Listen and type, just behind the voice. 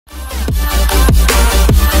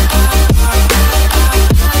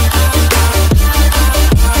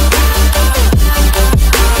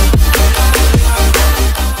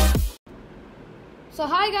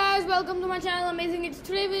amazing. It's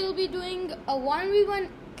today we'll be doing a 1v1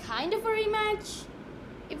 kind of a rematch.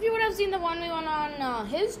 If you would have seen the 1v1 on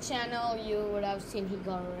his channel, you would have seen he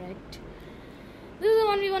got wrecked. This is a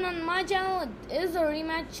 1v1 on my channel. It is a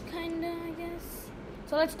rematch kinda, I guess.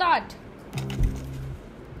 So let's start.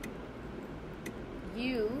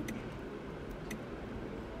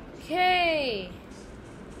 Okay.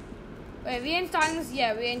 Wait, we ain't starting this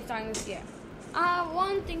yet. I have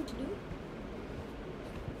one thing to do.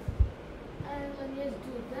 And let me just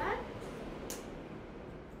do that.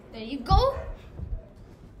 There you go.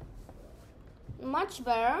 Much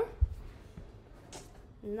better.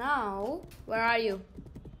 Now, where are you?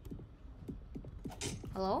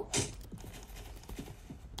 Hello?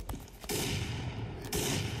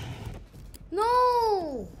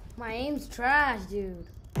 No! My aim's trash, dude.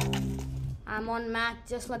 I'm on match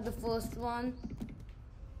just like the first one.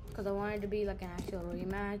 Because I wanted to be like an actual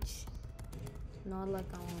rematch. Not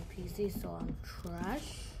like I'm on PC, so I'm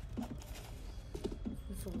trash.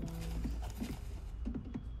 So,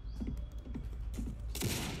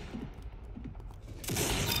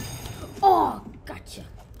 oh, gotcha.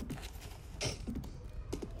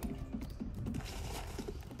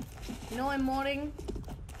 You know I'm modding.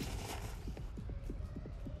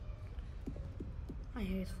 I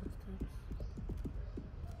hear his footsteps.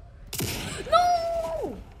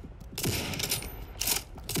 No!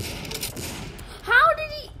 How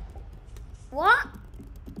did he? What?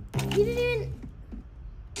 He didn't even.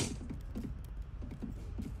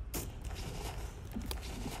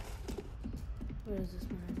 Where is this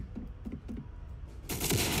man?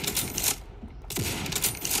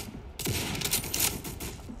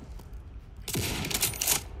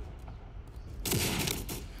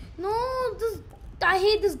 No, I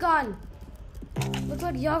hate this gun. Looks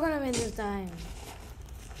like you're gonna win this time.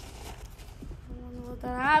 I don't know what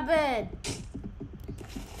that happened.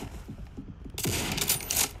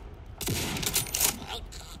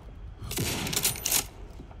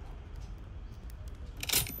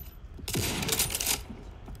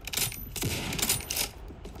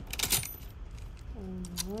 Oh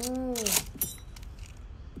no.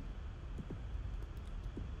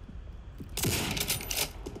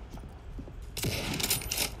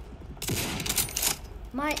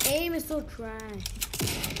 My aim is so trash.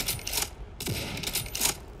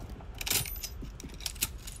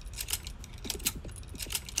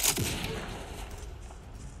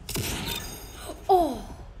 Oh,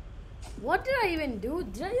 what did I even do?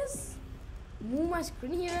 Did I just move my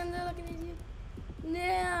screen here and there like an idiot?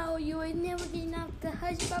 No, you ain't never getting out the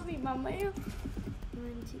hush puppy, mama.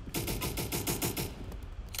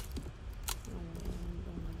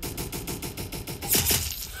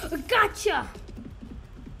 Gotcha!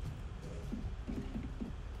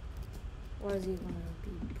 What is he gonna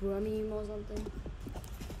be? Brumming or something?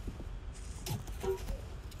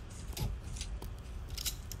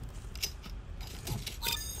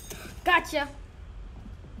 Gotcha!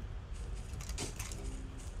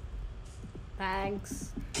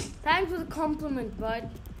 Thanks. Thanks for the compliment, bud.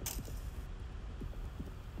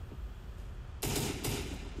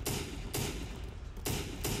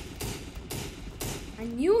 I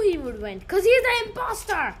knew he would win, because he's the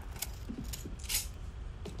imposter!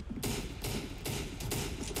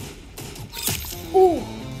 Oh!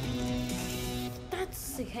 That's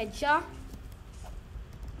a sick headshot.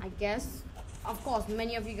 I guess. Of course,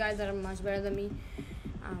 many of you guys are much better than me.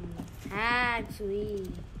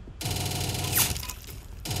 Actually.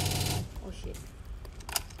 Oh shit.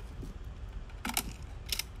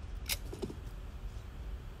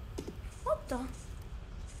 What the?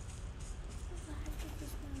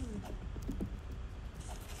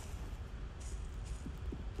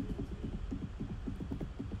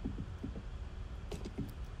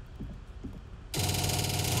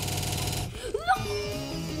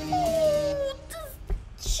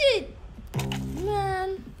 Man.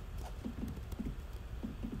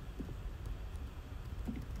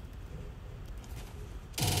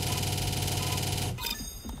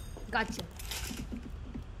 Gotcha.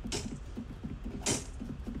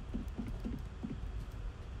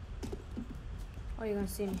 Oh, you gonna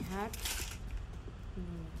see any hacks?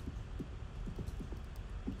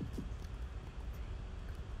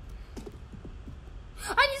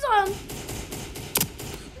 I just saw him.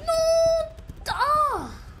 No.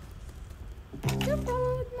 Ah. Is there a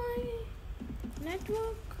problem with my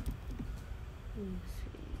network? Let me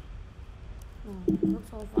see. Oh,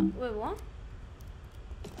 looks all fine. Wait, what?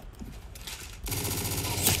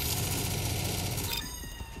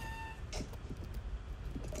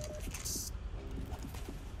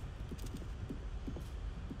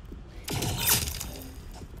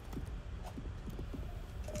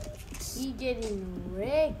 getting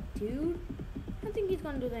wrecked, dude. I think he's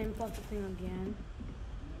gonna do the imposter thing again.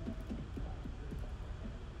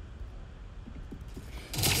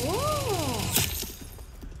 Whoa!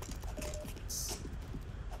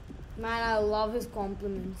 Man, I love his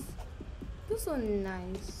compliments. They're so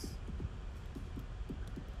nice.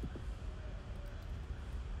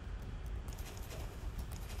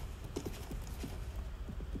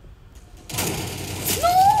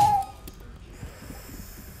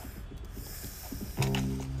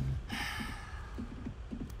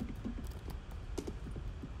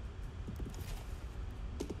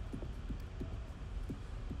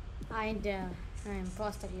 I'm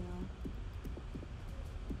imposter, you know.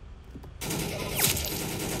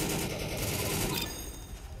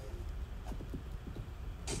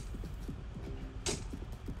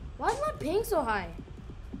 Why is my ping so high?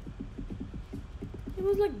 It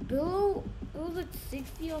was like below, it was like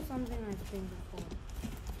 60 or something, I think, before.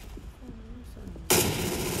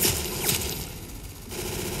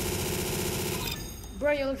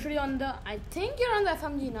 Bro, you're literally on the, I think you're on the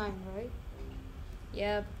FMG9, right?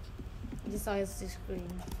 Yep. Just saw his screen.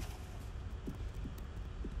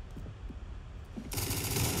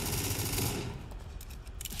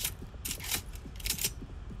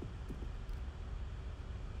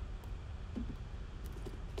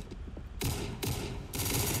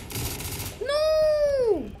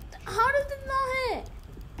 No! How did it not hit?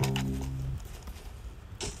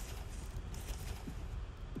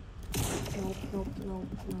 Nope.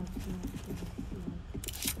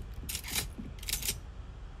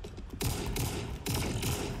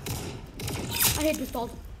 I hate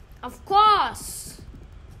pistols. Of course.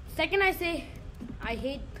 Second I say I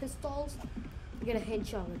hate pistols, I get a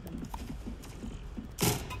headshot with them.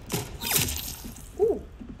 Ooh.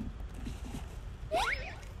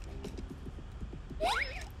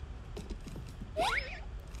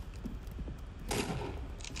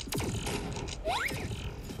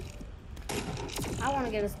 I want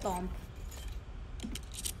to get a stomp.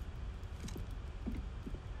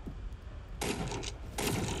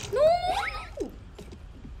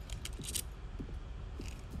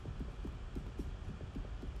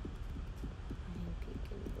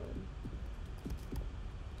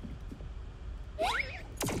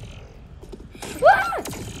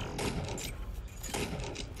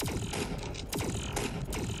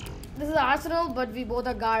 This is Arsenal, but we both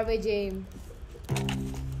are garbage aim.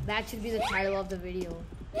 That should be the title of the video.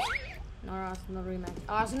 Not Arsenal rematch.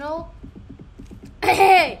 Arsenal?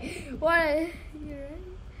 Hey! What? You ready?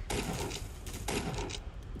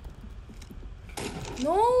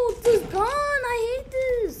 No, this gun! I hate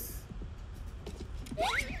this!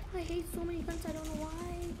 I hate so many guns, I don't know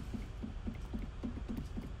why.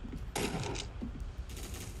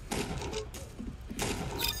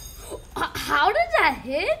 How did that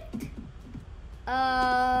hit?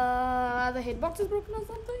 The hitbox is broken or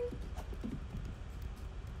something?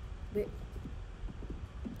 Wait.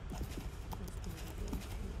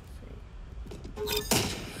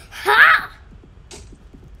 Ha!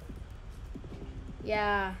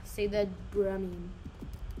 Yeah, say that, Brummy.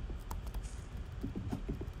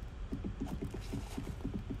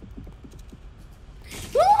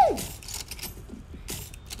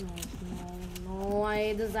 No, I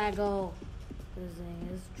hate this Zago. This thing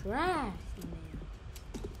is trash, man.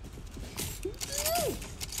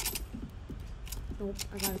 Nope,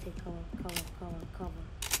 I gotta take cover.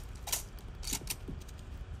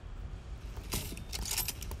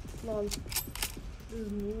 Lol. This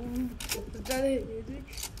move. Is that it?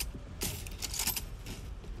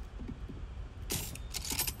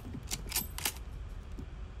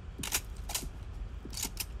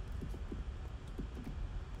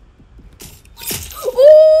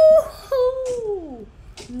 Ooh!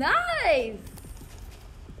 Nice!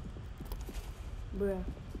 Bruh.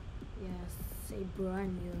 Yes, say bruh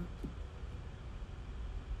and you.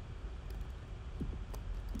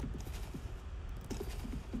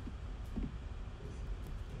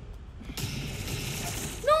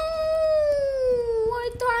 No! I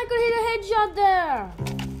thought I could hit a headshot there.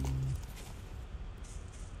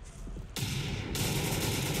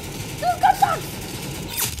 This gun sucks!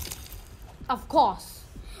 Of course.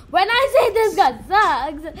 When I say this gun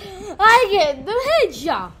sucks, I get the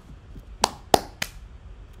headshot.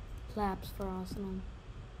 Claps for Arsenal.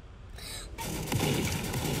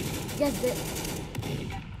 Guess it.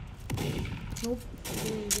 Nope.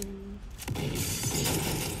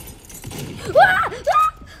 Ah!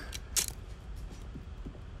 Ah!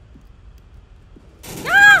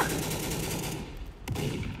 Ah!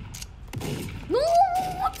 No!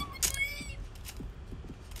 What did we do?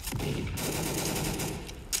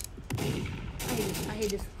 I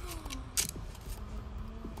hate this.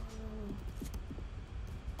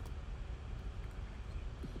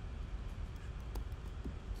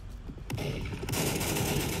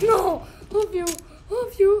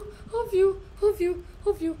 of you, of you, of you,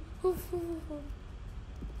 of you, of you.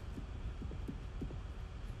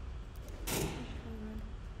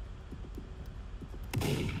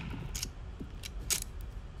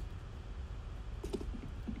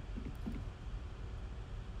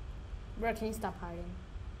 Bro, can you stop hiding?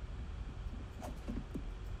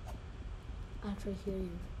 I actually hear you.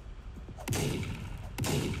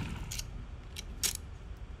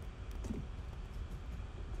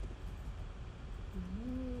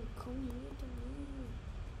 Come here to me.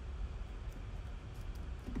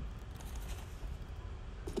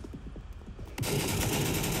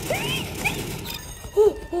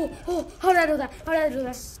 Oh, how did I do that? How did I do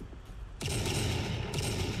that?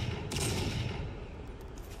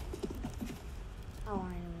 Oh, I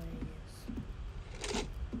know where he is.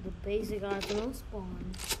 The basic arsenal spawn.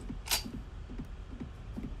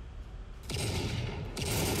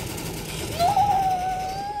 No!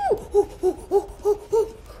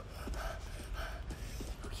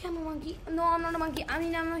 Okay, I'm a monkey. No, I'm not a monkey. I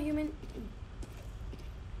mean, I'm not human.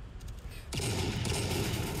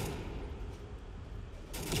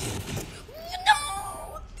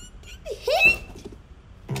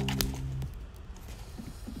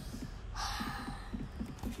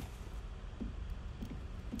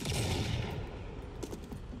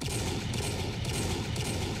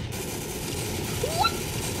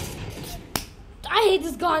 I hate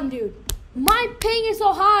this gun, dude. My ping is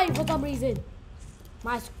so high for some reason.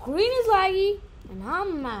 My screen is laggy, and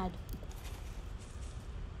I'm mad.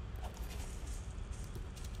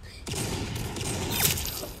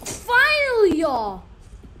 Finally, y'all.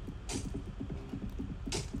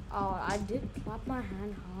 Oh, I did clap my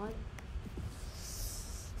hand hard.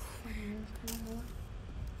 My hand kind of hard.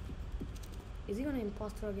 Is he gonna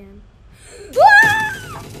imposter again?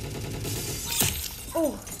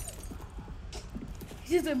 Oh.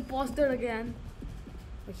 He's imposter again.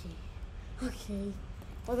 Okay.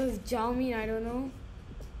 What does Jao mean? I don't know.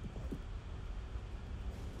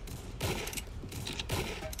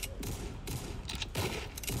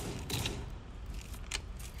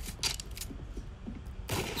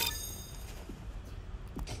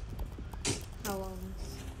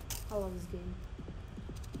 I love this game.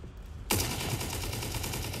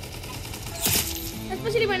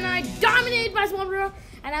 Especially when I dominate my small bro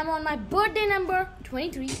and I'm on my birthday number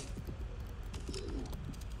 23.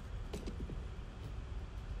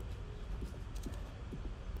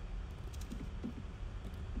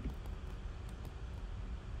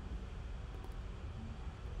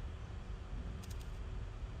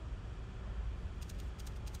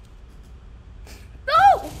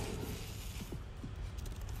 No!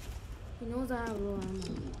 He knows I have low ammo.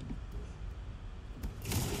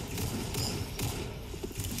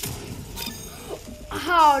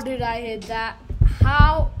 How did I hit that?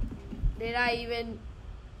 How did I even...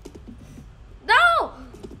 No!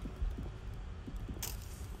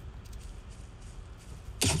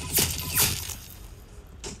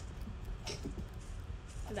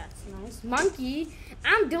 That's nice. Monkey?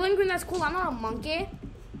 I'm delinquent, that's cool. I'm not a monkey.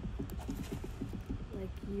 Like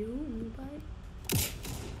you, anybody?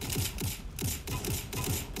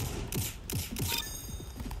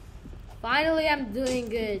 Finally, I'm doing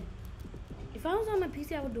good. If I was on my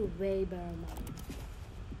PC, I would do way better than mine.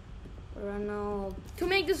 But right now, to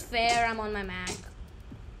make this fair, I'm on my Mac.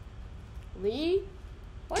 Lee?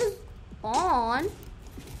 What is on?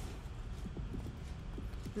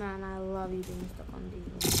 Man, I love you being stuck on these.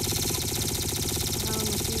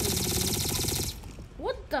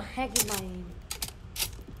 What the heck is my aim?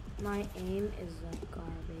 My aim is a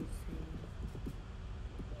garbage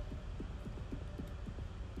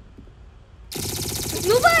thing.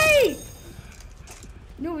 Nobody!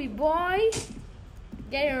 Newbie boy,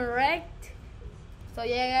 getting wrecked. So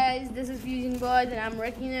yeah, guys, this is Fusion Boys, and I'm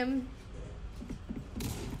wrecking him.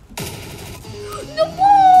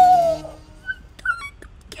 No!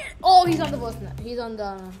 Oh, he's on the ghost. He's on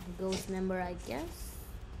the ghost member, I guess.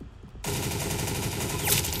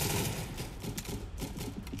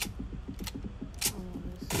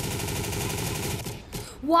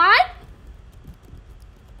 What?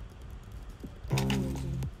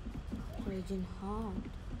 Raging hard.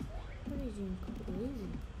 Raging crazy.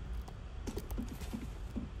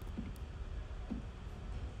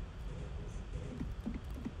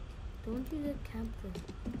 Don't use a camper.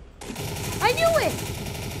 I knew it!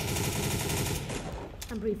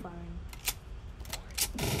 I'm pre-firing.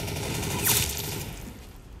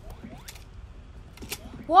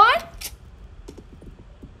 What?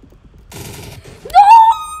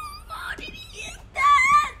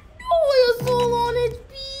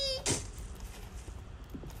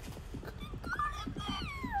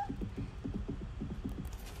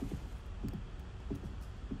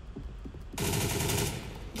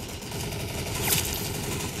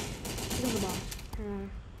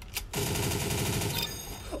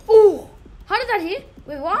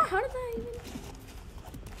 Wait, what? How did that even?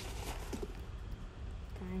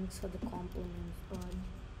 Thanks for the compliments, bud.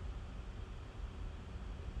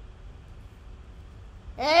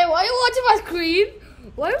 Hey, why are you watching my screen?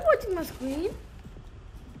 Why are you watching my screen?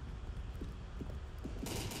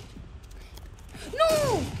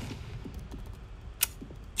 No!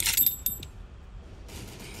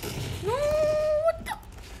 No! What the?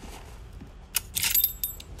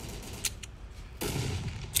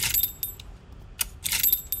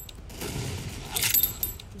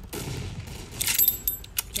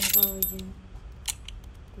 Get out again.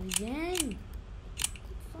 Again.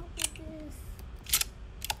 What's up with this?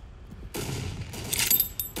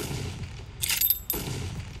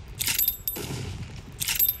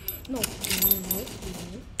 No, no, no.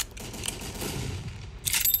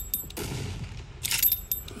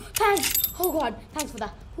 Thanks! Oh god, thanks for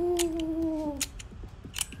that. Ooh.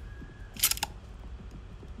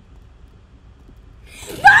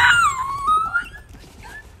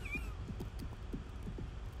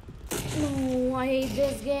 No, I hate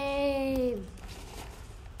this game.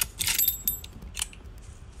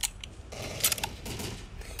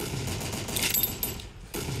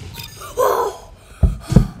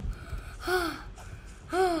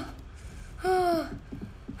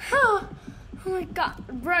 Oh my god,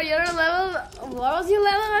 bro, you're a level. What was your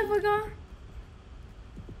level? I forgot.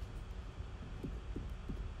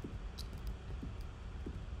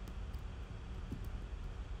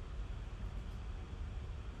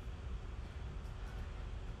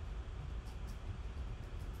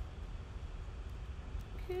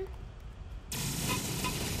 Okay.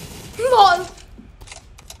 LOL!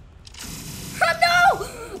 Oh no!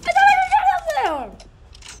 I don't even get up there!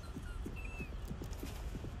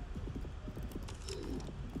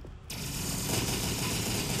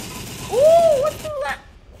 Ooh, what's the lag?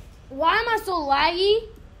 Why am I so laggy?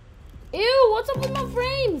 Ew, what's up with my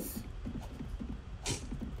frames?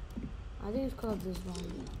 I think it's because of this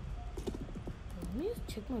one. Let me just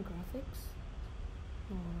check my graphics.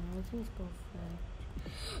 No, everything's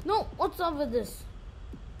perfect. No, what's up with this?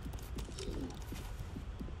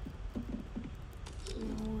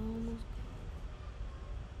 No, I almost...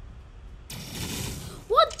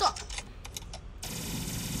 What the?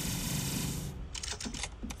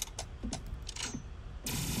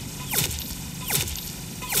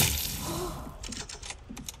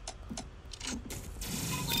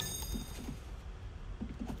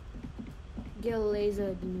 Get a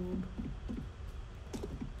laser, noob.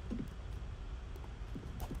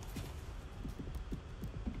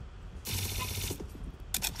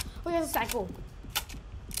 Oh, there's a cycle.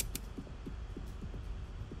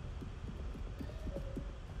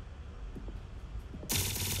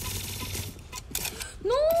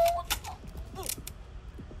 No!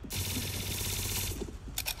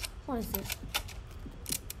 What is this?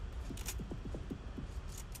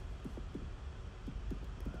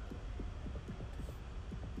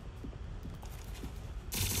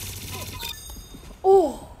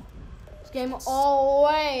 Oh! This game all the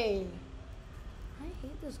way. I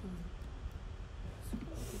hate this one.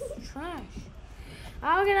 It's trash.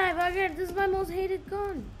 How can I forget? This is my most hated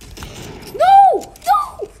gun. No!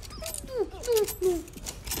 No!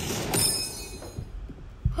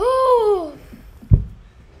 Oh,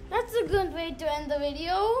 that's a good way to end the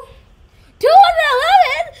video.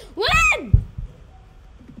 211 win!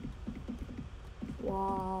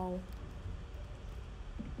 Wow.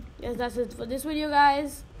 Yes, that's it for this video,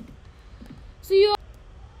 guys. See you.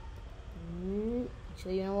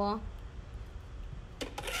 Actually, you know what?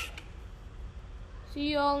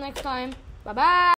 See you all next time. Bye bye.